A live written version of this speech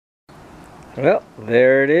Well,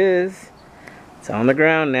 there it is. It's on the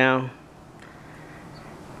ground now.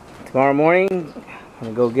 Tomorrow morning, I'm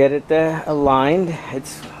gonna go get it aligned.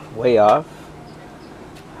 It's way off.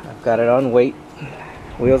 I've got it on weight,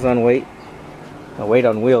 wheels on weight, weight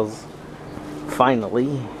on wheels,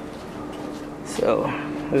 finally. So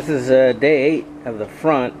this is day 8 of the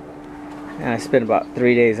front, and I spent about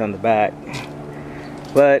 3 days on the back.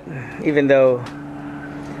 But even though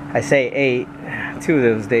I say 8, 2 of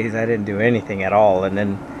those days I didn't do anything at all, and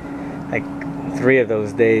then like 3 of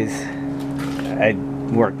those days I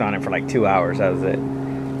worked on it for like 2 hours. That was it.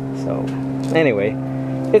 So anyway,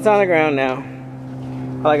 it's on the ground now.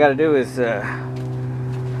 All I gotta do is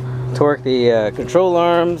torque the control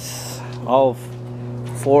arms, all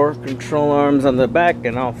 4 control arms on the back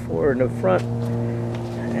and all 4 in the front,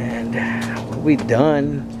 and we'll be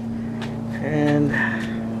done. And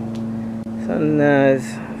sun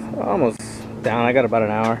is almost down. I got about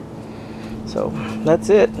an hour, so that's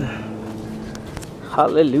it.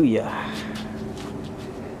 Hallelujah.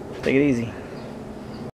 Take it easy.